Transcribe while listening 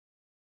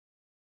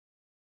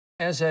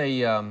As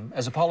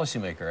a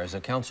policymaker, as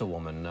a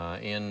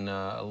councilwoman in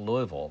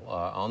Louisville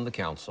on the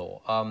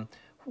council,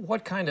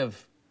 what kind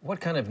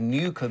of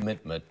new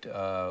commitment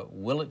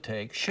will it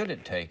take, should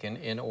it take,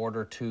 in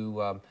order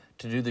to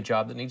do the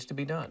job that needs to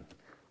be done?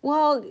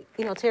 Well,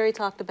 you know, Terry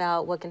talked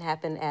about what can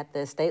happen at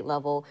the state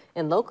level,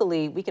 and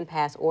locally we can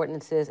pass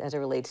ordinances as it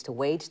relates to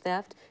wage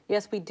theft.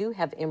 Yes, we do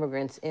have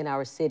immigrants in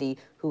our city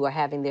who are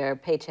having their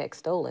paychecks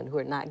stolen, who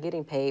are not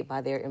getting paid by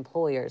their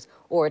employers,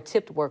 or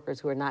tipped workers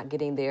who are not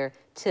getting their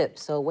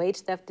tips. So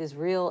wage theft is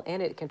real,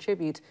 and it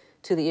contributes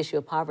to the issue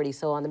of poverty.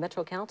 So on the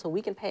Metro Council,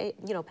 we can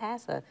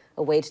pass a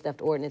wage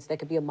theft ordinance that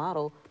could be a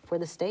model for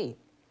the state.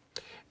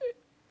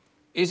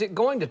 Is it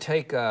going to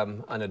take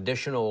an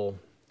additional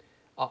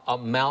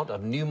amount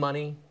of new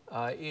money?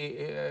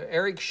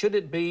 Eric, should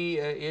it be,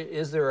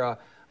 is there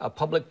a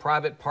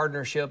public-private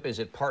partnership? Is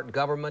it part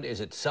government?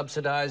 Is it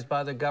subsidized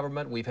by the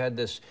government? We've had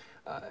this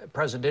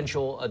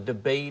presidential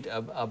debate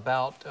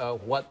about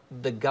what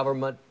the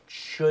government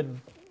should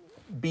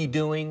be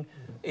doing.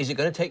 Is it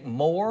going to take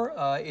more?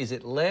 Is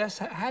it less?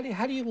 How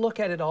do you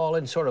look at it all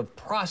and sort of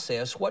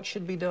process what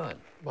should be done?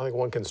 I think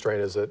one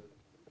constraint is that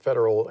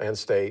federal and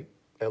state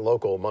and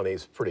local money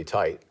is pretty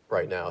tight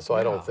right now, so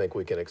I don't think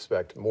we can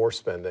expect more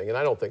spending, and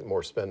I don't think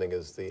more spending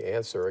is the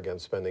answer. Again,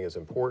 spending is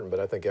important, but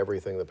I think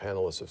everything the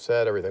panelists have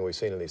said, everything we've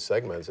seen in these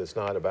segments, it's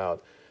not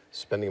about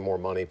spending more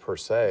money per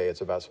se,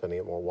 it's about spending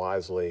it more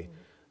wisely,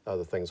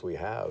 the things we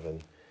have.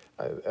 And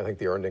I think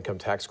the earned income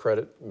tax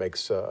credit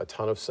makes a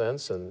ton of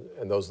sense, and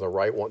those on the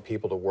right want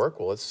people to work.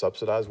 Well, let's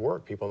subsidize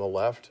work. People on the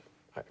left,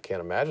 I can't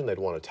imagine they'd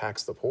want to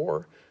tax the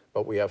poor,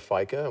 but we have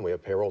FICA and we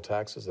have payroll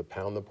taxes that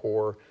pound the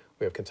poor.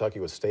 We have Kentucky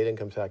with state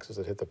income taxes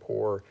that hit the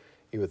poor.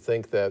 You would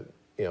think that,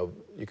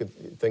 you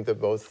could think that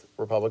both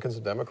Republicans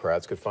and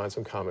Democrats could find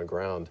some common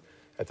ground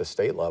at the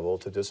state level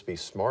to just be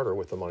smarter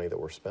with the money that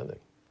we're spending.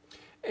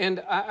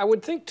 And I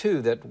would think,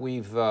 too, that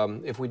we've,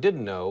 if we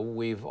didn't know,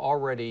 we've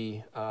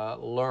already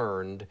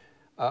learned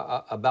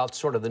about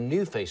sort of the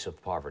new face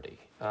of poverty,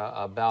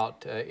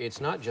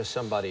 it's not just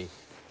somebody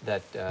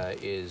that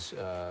is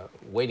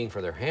waiting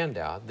for their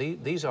handout.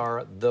 These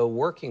are the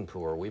working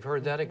poor. We've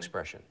heard that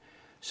expression.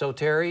 So,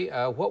 Terry,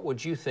 what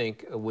would you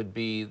think would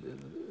be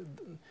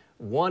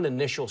one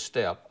initial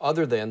step,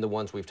 other than the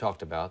ones we've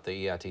talked about,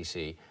 the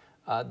EITC,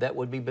 that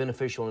would be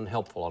beneficial and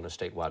helpful on a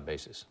statewide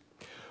basis?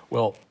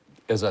 Well,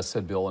 as I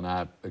said, Bill, and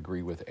I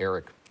agree with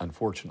Eric,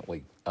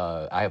 unfortunately.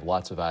 I have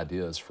lots of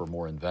ideas for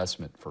more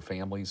investment for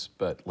families,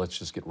 but let's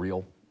just get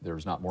real.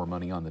 There's not more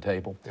money on the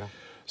table. Yeah.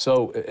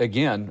 So,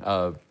 again,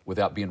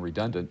 without being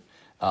redundant,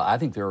 I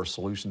think there are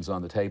solutions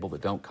on the table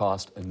that don't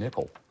cost a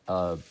nickel.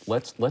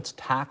 Let's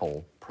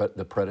tackle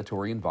the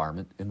predatory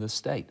environment in this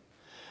state.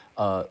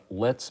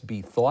 Let's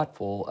be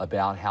thoughtful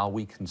about how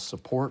we can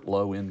support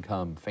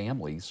low-income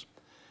families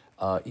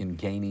in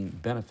gaining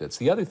benefits.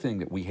 The other thing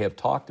that we have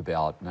talked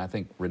about, and I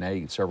think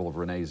several of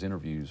Renee's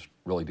interviews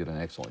really did an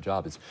excellent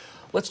job, is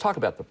let's talk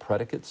about the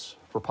predicates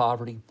for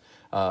poverty.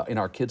 In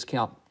our Kids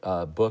Count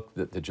book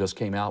that just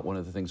came out, one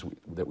of the things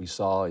that we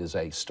saw is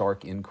a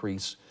stark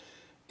increase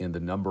in the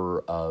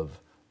number of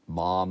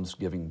moms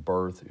giving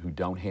birth who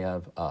don't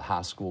have a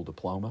high school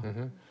diploma.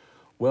 Mm-hmm.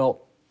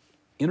 Well,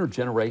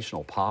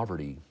 intergenerational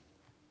poverty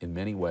in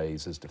many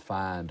ways is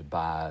defined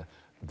by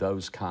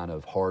those kind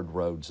of hard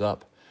roads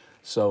up.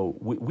 So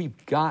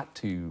we've got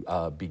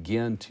to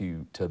begin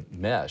to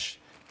mesh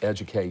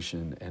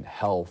education and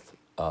health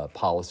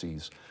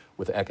policies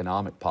with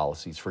economic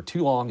policies. For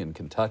too long in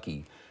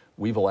Kentucky,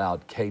 we've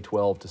allowed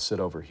K-12 to sit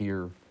over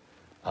here,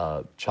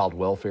 child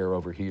welfare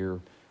over here,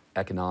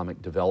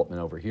 economic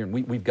development over here. And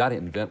we've got to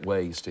invent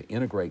ways to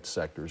integrate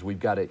sectors. We've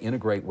got to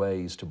integrate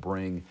ways to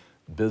bring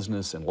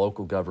business and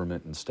local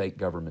government and state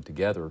government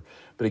together.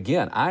 But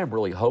again, I am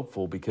really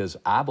hopeful because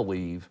I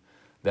believe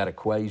that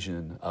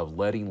equation of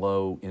letting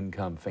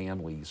low-income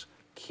families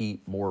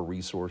keep more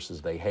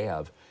resources they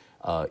have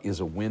is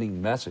a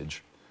winning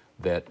message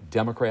that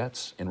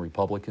Democrats and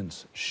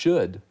Republicans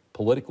should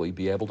politically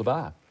be able to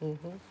buy.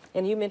 Mm-hmm.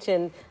 And you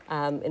mentioned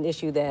an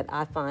issue that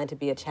I find to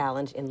be a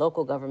challenge in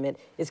local government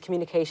is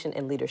communication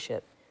and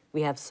leadership.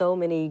 We have so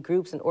many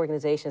groups and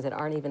organizations that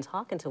aren't even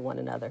talking to one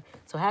another.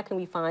 So how can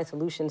we find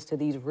solutions to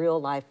these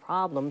real-life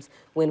problems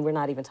when we're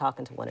not even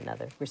talking to one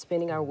another? We're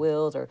spinning our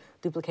wheels or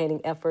duplicating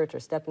efforts or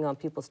stepping on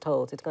people's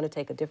toes. It's going to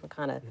take a different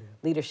kind of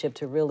leadership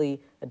to really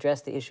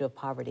address the issue of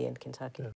poverty in Kentucky. Yeah.